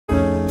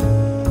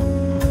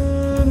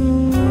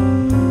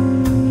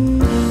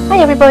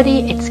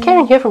everybody, it's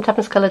Keren here from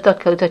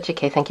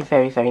tuppencecoloured.co.uk. Thank you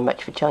very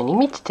much for joining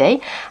me today.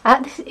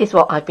 This is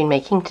what I've been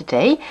making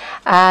today.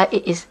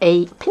 It is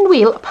a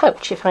pinwheel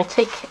pouch. If I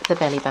take the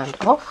belly band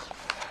off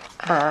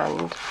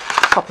and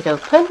pop it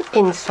open,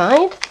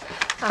 inside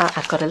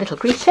I've got a little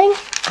greeting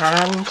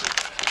and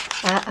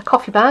a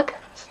coffee bag,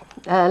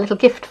 a little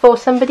gift for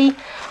somebody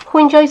who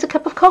enjoys a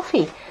cup of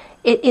coffee.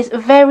 It is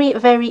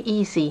very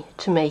easy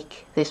to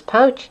make this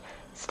pouch.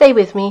 Stay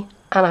with me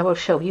and I will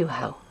show you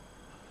how.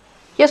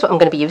 Here's what I'm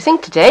going to be using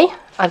today.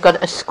 I've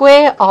got a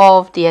square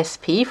of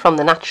DSP from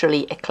the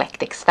Naturally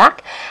Eclectic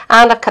stack,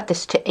 and I've cut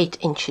this to 8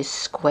 inches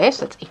square,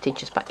 so that's 8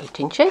 inches by 8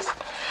 inches.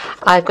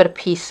 I've got a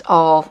piece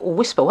of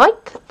Whisper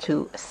White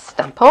to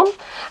stamp on,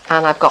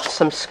 and I've got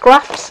some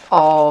scraps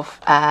of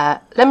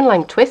Lemon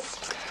Lime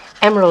Twist,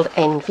 Emerald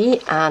Envy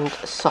and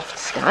Soft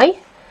Sky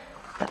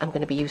that I'm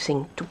going to be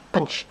using to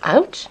punch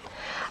out.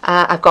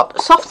 I've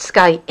got Soft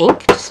Sky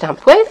ink to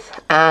stamp with,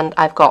 and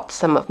I've got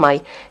some of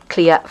my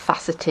clear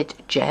faceted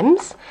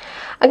gems.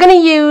 I'm going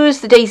to use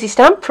the Daisy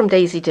stamp from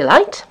Daisy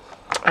Delight,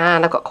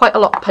 and I've got quite a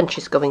lot of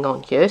punches going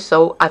on here.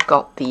 So I've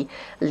got the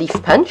leaf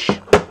punch,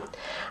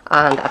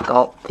 and I've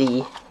got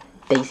the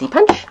daisy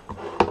punch,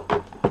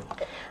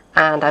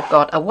 and I've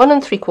got a 1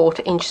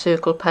 3/4 inch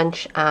circle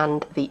punch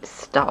and the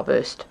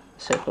starburst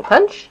circle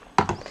punch.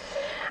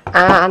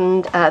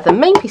 And the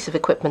main piece of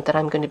equipment that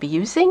I'm going to be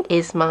using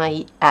is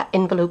my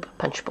envelope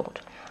punch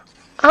board.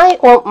 I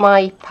want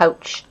my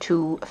pouch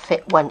to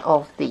fit one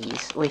of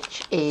these,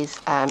 which is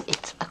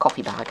it's a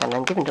coffee bag, and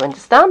I'm given to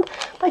understand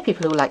by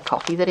people who like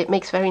coffee that it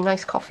makes very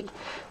nice coffee.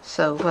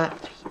 So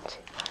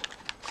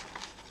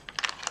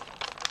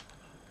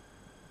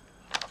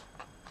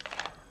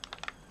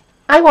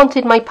I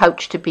wanted my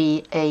pouch to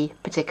be a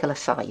particular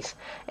size.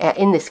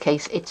 In this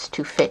case, it's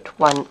to fit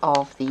one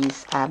of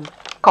these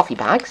coffee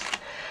bags.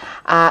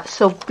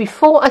 So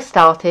before I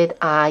started,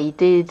 I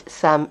did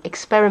some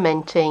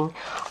experimenting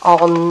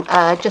on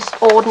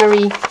just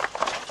ordinary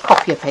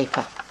copier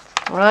paper,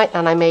 right?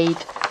 And I made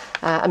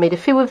a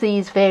few of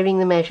these, varying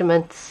the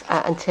measurements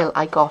until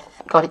I got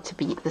it to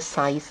be the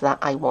size that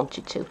I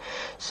wanted to.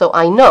 So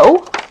I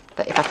know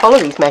that if I follow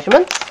these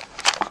measurements,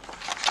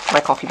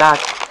 my coffee bag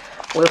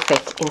will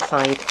fit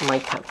inside my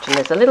pouch. And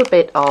there's a little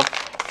bit of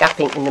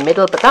gapping in the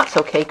middle, but that's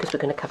okay because we're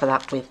going to cover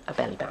that with a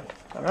belly band.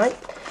 All right.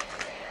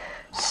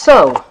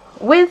 So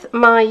with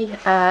my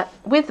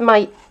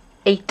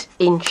 8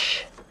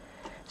 inch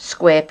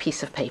square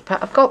piece of paper,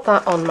 I've got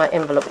that on my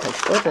envelope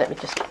punch board. Let me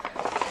just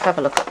have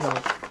a look at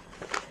my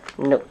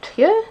note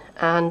here,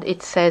 and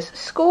it says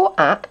score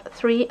at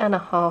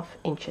 3.5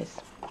 inches.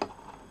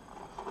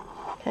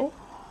 Okay,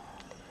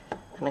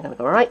 and I'm going to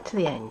go right to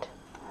the end,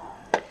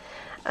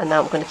 and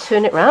now I'm going to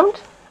turn it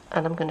round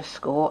and I'm going to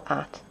score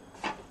at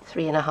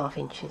 3.5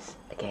 inches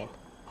again.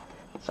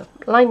 So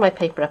line my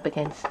paper up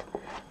against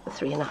the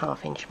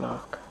 3.5 inch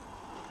mark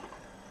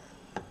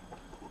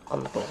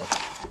on the board,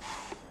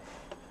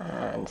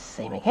 and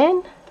same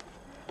again,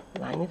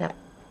 line it up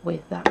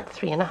with that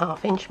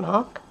 3.5 inch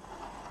mark,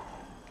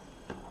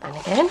 and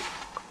again,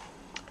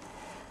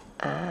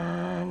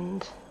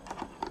 and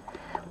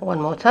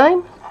one more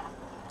time,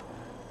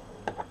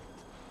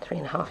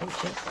 3.5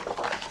 inches.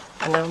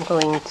 And now I'm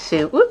going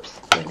to,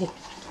 whoops,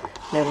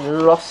 nearly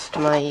lost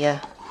my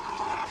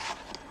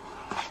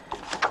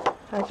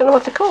I don't know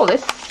what to call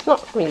this. It's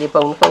not really a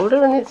bone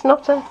folder, and it's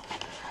not a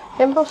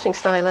embossing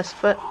stylus,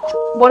 but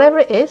whatever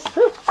it is,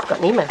 oh, I've got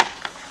an email.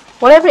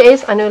 Whatever it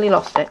is, I nearly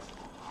lost it.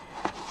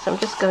 So I'm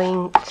just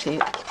going to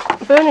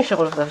burnish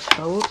all of those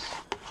folds.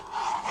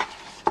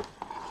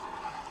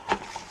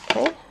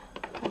 Okay,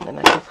 and then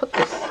I can put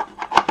this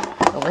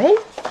away.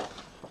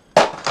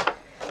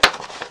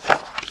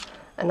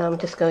 And now I'm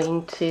just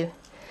going to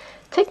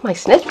take my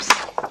snips,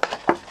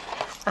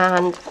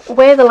 and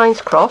where the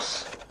lines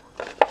cross,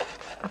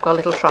 I've got a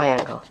little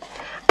triangle,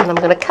 and I'm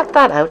going to cut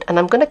that out, and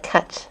I'm going to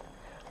cut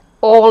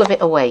all of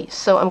it away.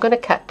 So I'm going to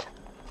cut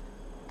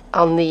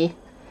on the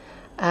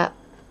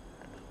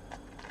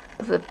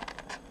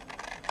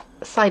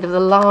side of the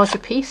larger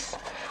piece.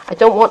 I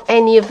don't want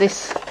any of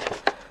this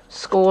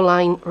score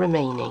line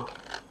remaining.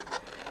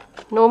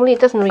 Normally it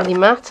doesn't really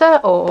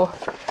matter, or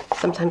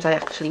sometimes I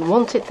actually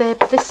want it there,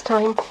 but this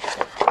time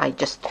I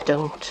just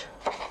don't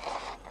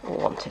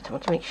want it. I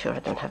want to make sure I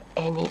don't have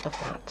any of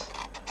that.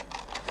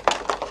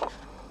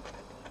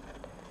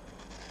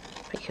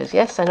 Because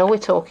yes, I know we're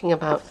talking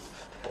about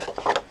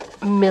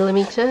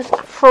millimeters,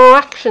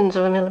 fractions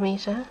of a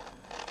millimeter,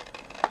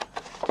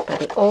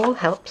 but it all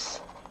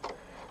helps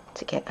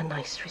to get a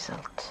nice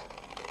result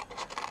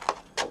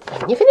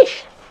when you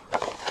finish.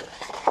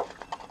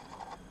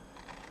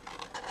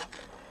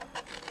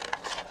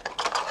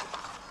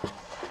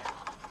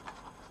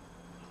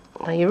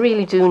 Now you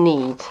really do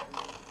need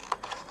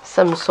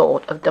some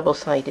sort of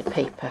double-sided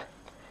paper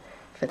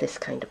for this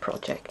kind of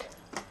project,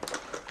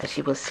 as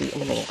you will see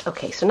in a minute.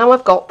 Okay, so now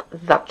I've got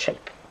that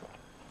shape.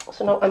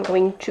 So now I'm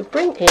going to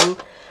bring in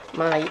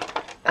my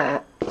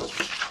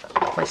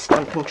my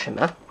Stampin'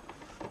 trimmer,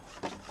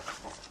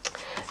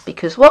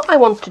 because what I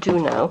want to do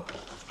now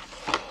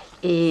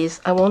is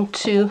I want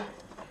to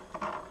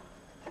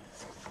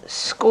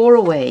score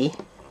away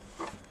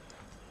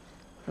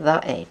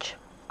that edge.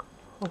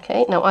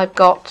 Okay, now I've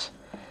got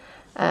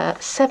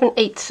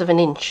 7/8 of an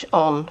inch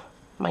on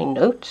my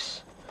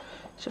notes,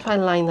 so if I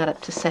line that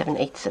up to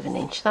 7/8 of an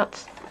inch,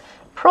 that's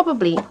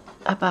probably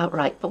about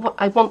right. But what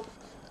I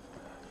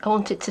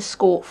want it to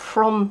score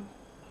from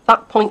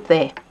that point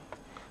there.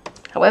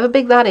 However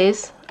big that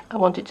is, I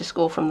want it to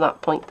score from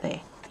that point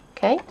there.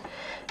 Okay,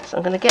 so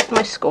I'm going to get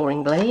my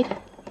scoring blade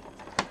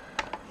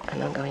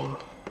and I'm going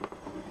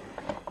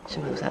to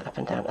move that up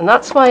and down, and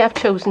that's why I've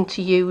chosen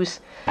to use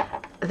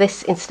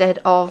this instead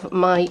of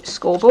my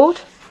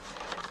scoreboard,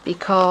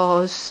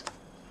 because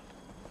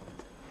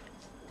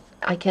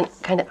I can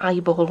kind of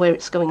eyeball where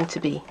it's going to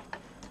be.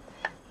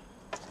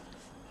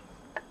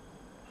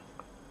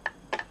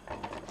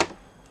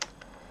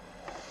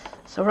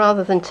 So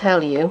rather than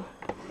tell you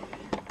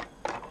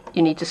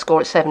you need to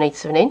score at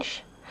 7/8 of an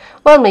inch,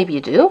 well, maybe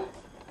you do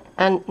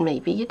and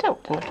maybe you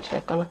don't. And actually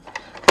I'm going to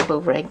have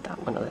over-egged that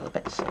one a little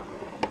bit, so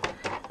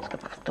let's go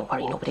back. Don't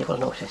worry, nobody will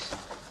notice.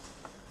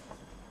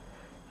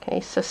 Okay,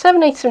 so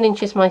 7/8 of an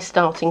inch is my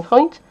starting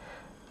point,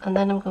 and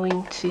then I'm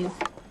going to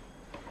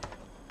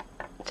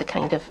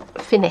kind of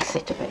finesse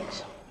it a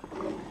bit.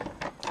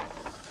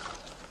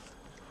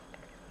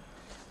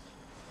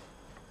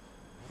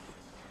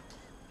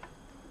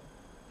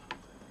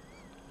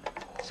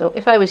 So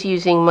if I was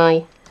using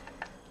my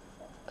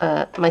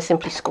my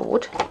Simply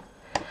Scored,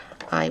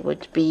 I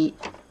would be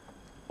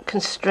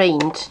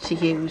constrained to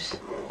use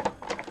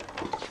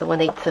the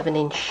 1/8 of an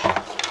inch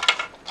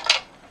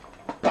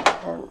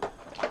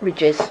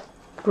ridges,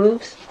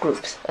 grooves,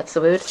 that's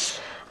the word.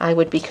 I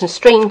would be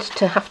constrained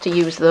to have to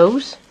use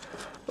those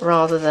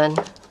rather than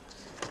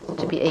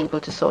to be able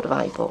to sort of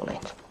eyeball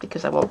it,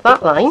 because I want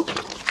that line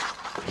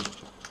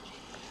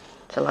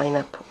to line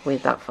up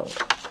with that fold.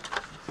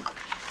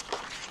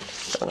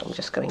 So I'm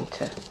just going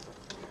to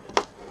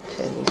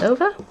turn these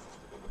over.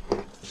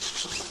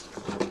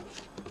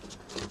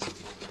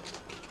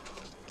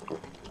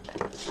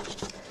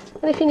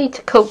 And if you need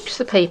to coax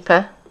the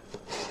paper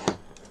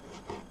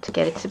to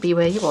get it to be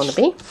where you want to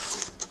be,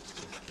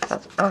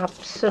 that's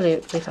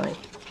absolutely fine.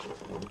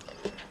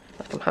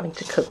 Like I'm having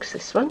to coax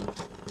this one,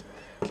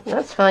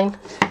 that's fine.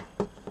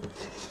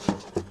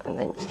 And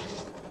then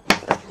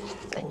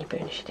you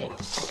burnish it in.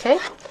 Okay,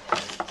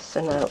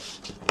 so now,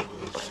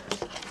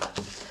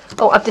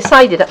 oh, I've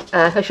decided,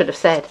 I should have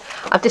said,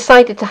 I've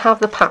decided to have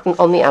the pattern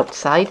on the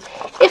outside.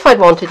 If I'd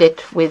wanted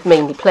it with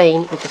mainly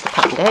plain with just a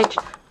patterned edge,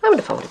 I would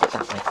have folded it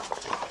that way.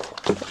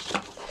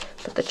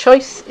 But the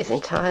choice is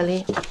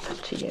entirely up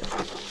to you.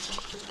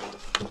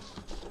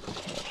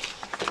 Okay.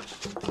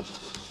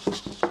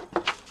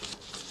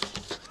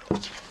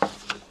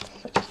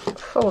 So just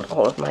fold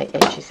all of my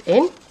edges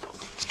in.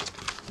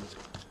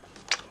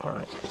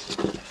 Alright.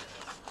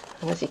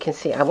 And as you can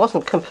see, I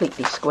wasn't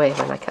completely square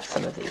when I cut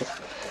some of these.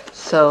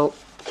 So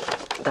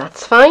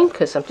that's fine,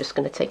 because I'm just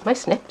going to take my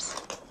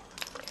snips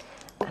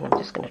and I'm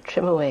just going to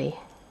trim away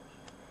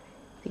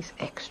these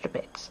extra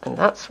bits. And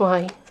that's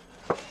why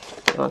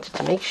you wanted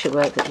to make sure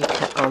that you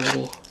cut on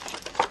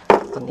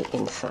the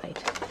inside.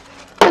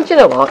 And you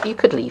know what, you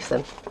could leave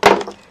them.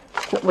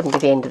 It wouldn't be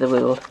the end of the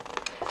world.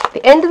 At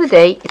the end of the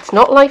day, it's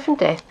not life and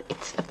death,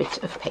 it's a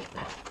bit of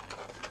paper.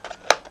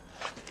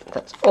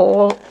 That's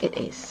all it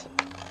is.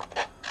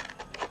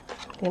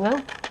 You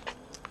know?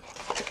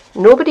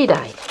 Nobody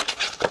died.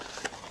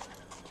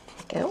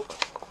 There we go.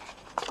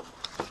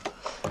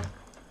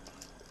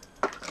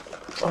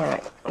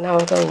 Alright, now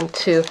I'm going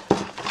to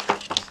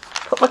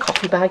put my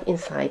copy bag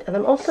inside, and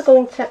I'm also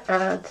going to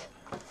add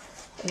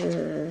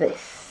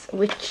this,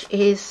 which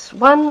is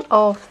one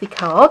of the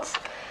cards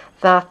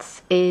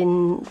that's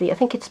in the, I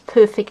think it's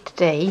Perfect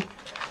Day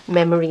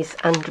Memories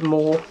and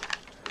More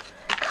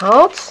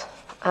cards.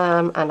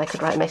 And I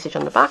could write a message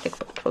on the back, I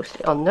could post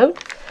it on note.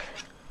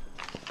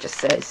 It just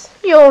says,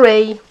 you're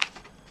a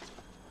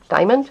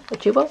diamond, a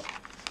jewel,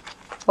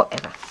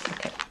 whatever.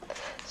 Okay,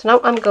 so now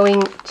I'm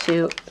going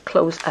to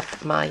close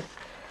up my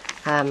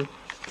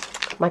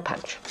my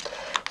pouch.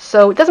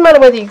 So it doesn't matter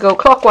whether you go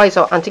clockwise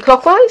or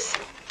anti-clockwise,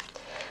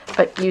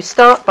 but you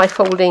start by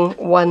folding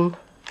one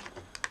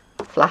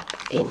flap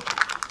in,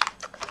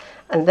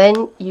 and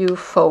then you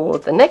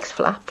fold the next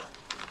flap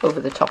over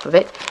the top of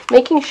it,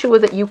 making sure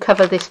that you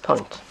cover this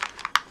point.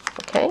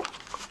 Okay,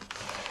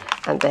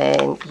 and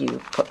then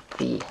you put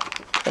the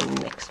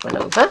next one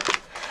over,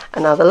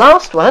 and now the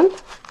last one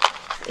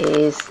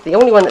is the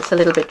only one that's a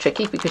little bit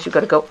tricky, because you've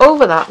got to go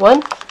over that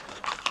one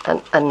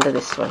and under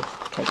this one.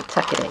 Okay, you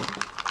tuck it in,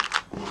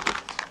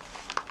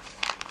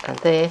 and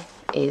there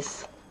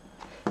is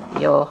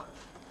your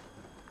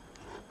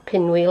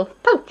pinwheel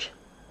pouch.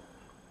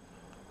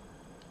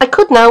 I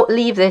could now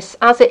leave this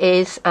as it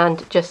is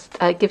and just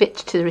give it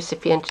to the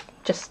recipient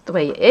just the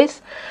way it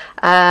is.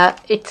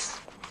 It's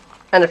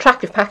an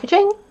attractive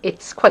packaging,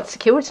 it's quite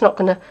secure, it's not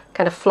going to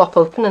kind of flop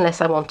open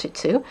unless I want it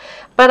to,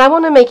 but I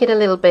want to make it a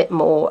little bit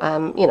more,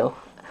 you know,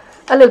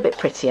 a little bit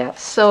prettier,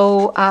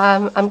 so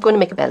I'm going to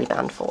make a belly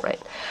band for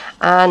it.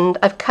 And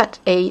I've cut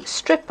a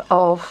strip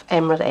of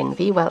Emerald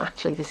Envy, well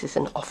actually this is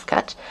an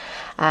offcut,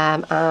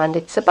 and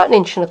it's about 1.25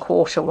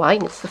 inches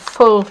wide. It's the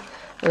full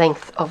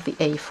length of the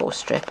A4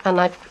 strip, and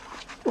I've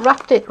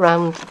wrapped it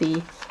round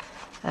the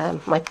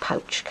my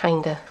pouch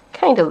kind of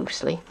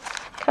loosely,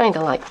 kind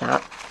of like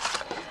that.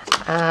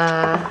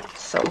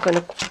 So I'm going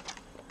to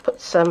put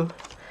some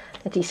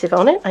adhesive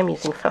on it. I'm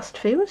using Fast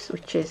Fuse,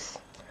 which is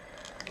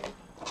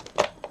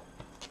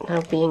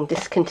now being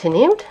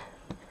discontinued.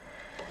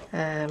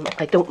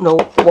 I don't know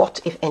what,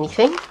 if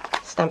anything,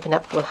 Stampin'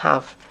 Up will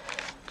have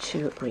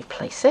to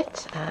replace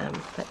it.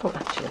 But oh,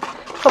 actually,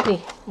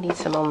 probably need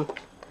some on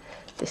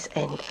this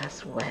end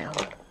as well,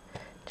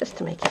 just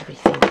to make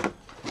everything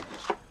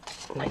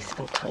nice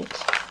and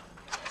tight.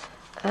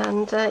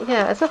 And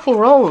yeah, there's nothing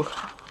wrong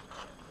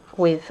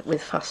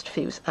with Fast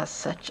Fuse as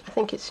such. I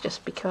think it's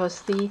just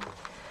because the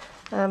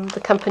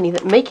company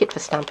that make it for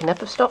Stampin' Up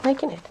have stopped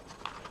making it,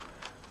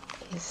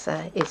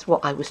 is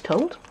what I was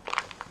told.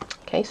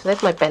 Okay, so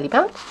there's my belly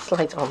band. It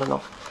slides on and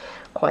off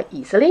quite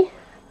easily.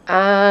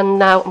 And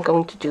now I'm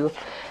going to do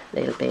a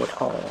little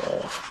bit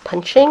of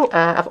punching.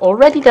 I've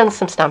already done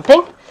some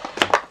stamping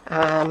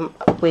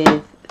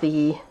with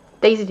the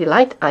Daisy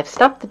Delight. I've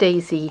stamped the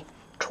daisy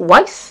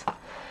twice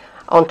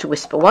onto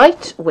Whisper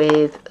White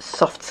with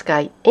Soft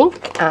Sky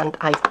ink, and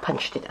I've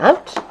punched it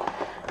out.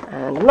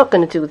 And I'm not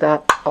going to do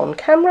that on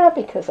camera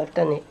because I've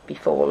done it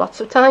before lots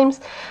of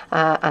times.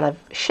 And I've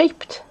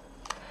shaped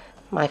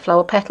my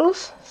flower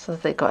petals so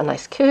that they've got a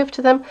nice curve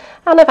to them,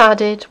 and I've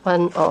added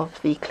one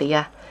of the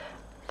clear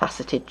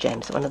faceted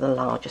gems, one of the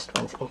largest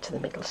ones, into the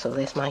middle. So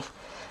there's my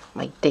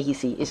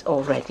daisy is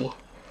all ready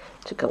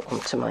to go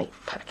onto my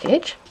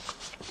package.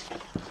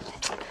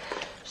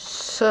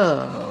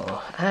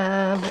 So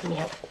let me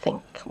have a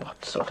think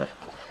what sort of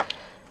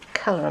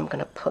colour I'm going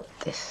to put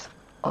this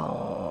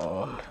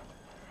on.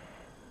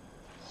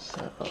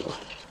 So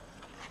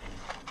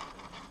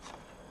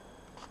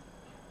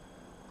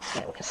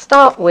yeah, we can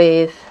start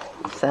with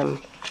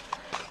some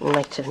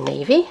Night of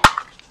Navy,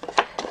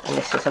 and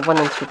this is a 1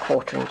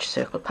 3/4 inch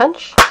circle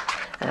punch.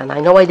 And I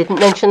know I didn't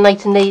mention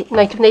Night of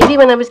Navy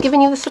when I was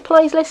giving you the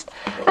supplies list,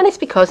 and it's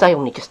because I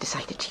only just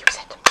decided to use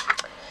it.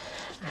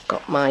 I've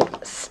got my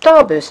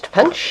Starburst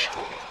punch,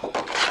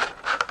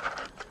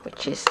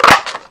 which is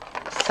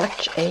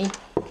such a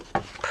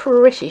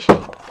pretty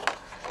shape.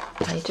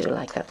 I do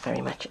like that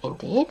very much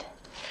indeed.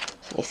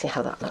 So let me see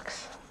how that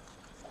looks.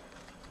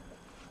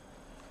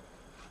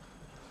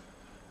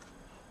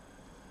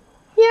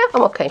 Yeah,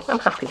 I'm okay. I'm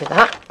happy with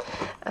that.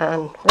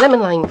 And Lemon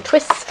Lime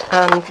Twist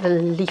and the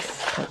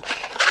Leaf Punch.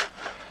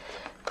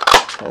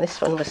 Now this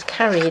one was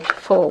carried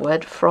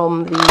forward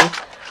from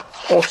the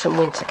Autumn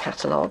Winter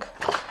catalogue.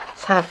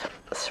 Let's have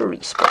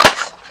 3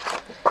 sprigs.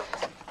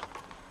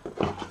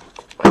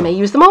 I may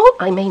use them all,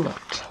 I may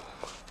not.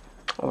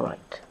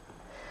 Alright,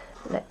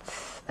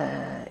 let's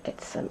get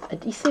some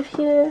adhesive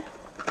here.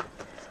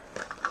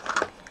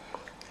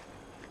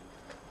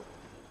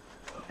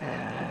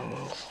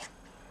 And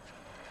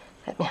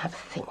let me have a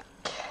think.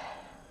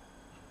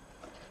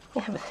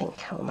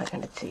 How am I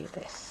going to do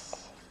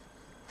this?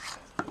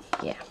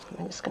 Yeah,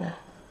 I'm just going to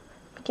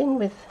begin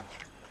with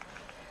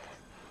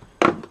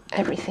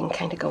everything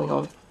kind of going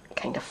on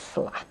kind of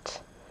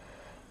flat.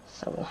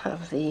 So we'll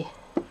have the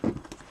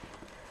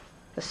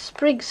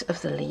sprigs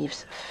of the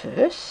leaves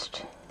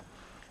first.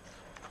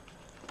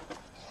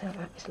 So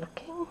that is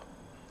looking.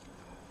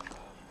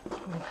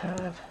 We'll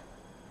have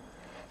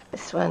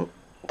this one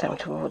down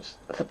towards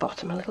the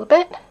bottom a little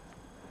bit,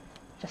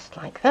 just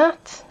like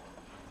that.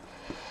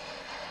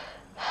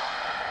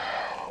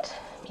 And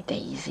my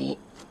daisy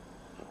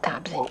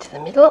dabs into the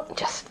middle,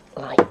 just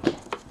like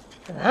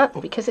that.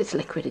 And because it's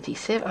liquid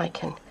adhesive, I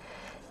can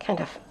kind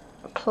of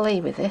play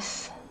with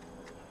this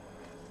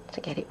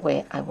to get it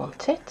where I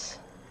want it.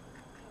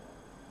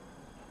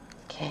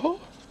 Okay.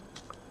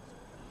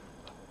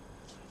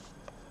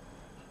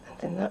 And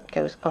then that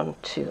goes on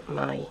to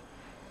my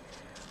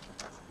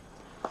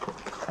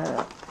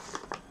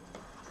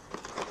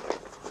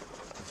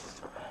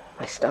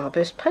my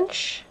Starburst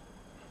punch.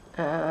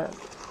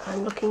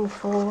 I'm looking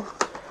for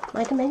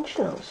my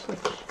dimensionals,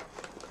 which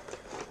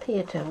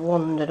appear to have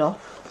wandered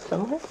off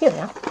somewhere. Here they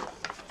are.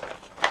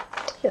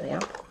 Here they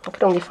are. I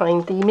could only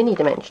find the mini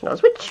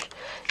dimensionals, which,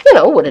 you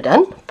know, would have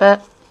done,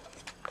 but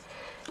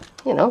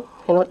you know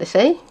what they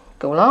say,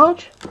 go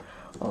large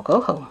or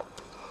go home.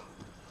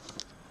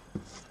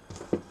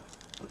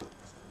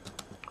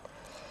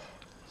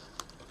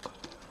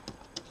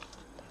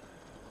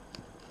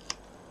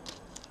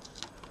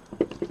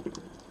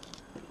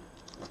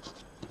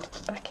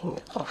 Backing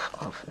off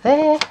of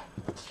there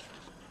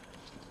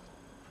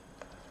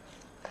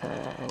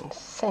and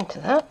centre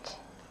that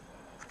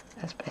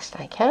as best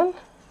I can.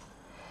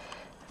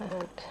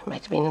 And it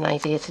might have been an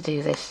idea to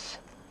do this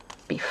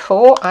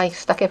before I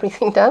stuck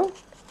everything down.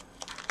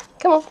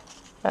 Come on,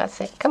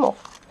 that's it, come on.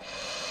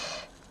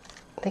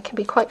 They can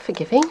be quite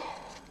forgiving,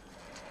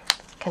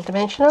 can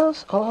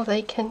dimensionals, or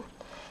they can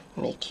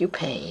make you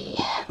pay.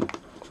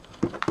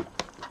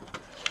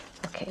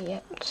 Okay, yeah,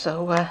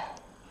 so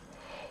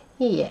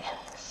yeah,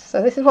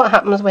 so this is what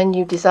happens when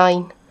you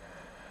design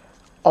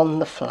on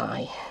the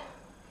fly.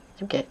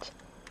 You get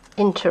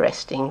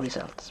interesting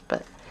results.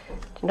 But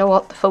you know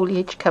what? The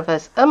foliage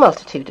covers a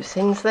multitude of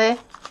things there.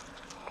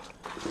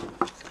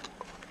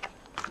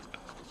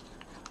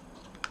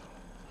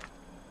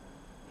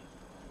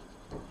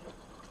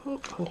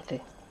 I need to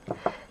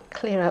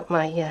clear out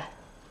my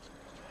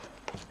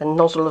the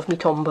nozzle of my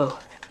Tombow.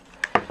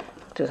 I'll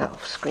do that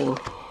off screen.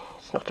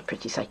 It's not a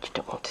pretty sight, you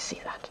don't want to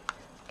see that.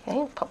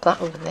 Okay, pop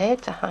that over there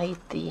to hide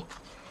the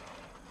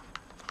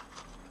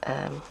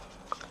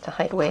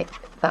away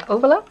that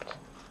overlapped.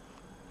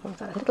 Move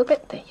that a little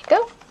bit, there you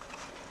go.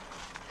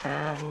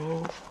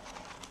 And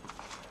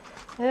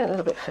a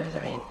little bit further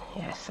in.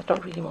 Yes, I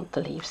don't really want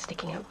the leaves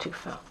sticking out too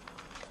far.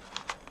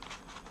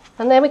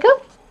 And there we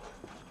go.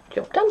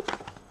 Job done.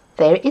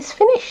 There it is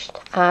finished,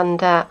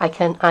 and I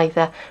can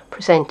either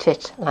present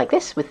it like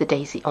this with the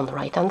daisy on the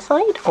right hand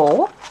side,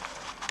 or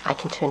I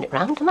can turn it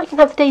round and I can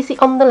have the daisy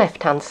on the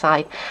left hand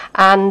side.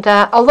 And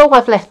although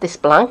I've left this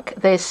blank,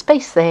 there's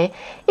space there.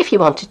 If you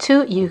wanted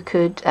to, you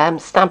could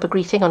stamp a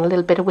greeting on a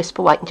little bit of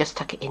whisper white and just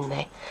tuck it in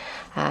there.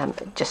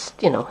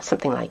 Just, you know,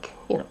 something like,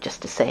 you know,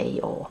 just to say,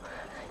 or,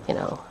 you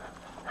know,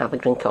 have a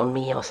drink on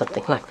me or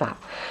something like that.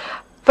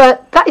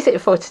 But that is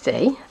it for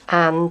today,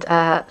 and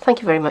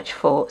thank you very much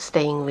for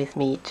staying with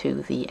me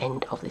to the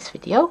end of this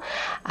video.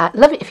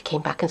 Love it if you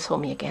came back and saw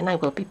me again. I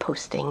will be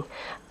posting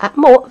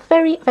more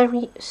very,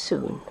 very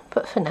soon.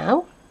 But for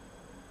now,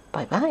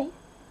 bye bye.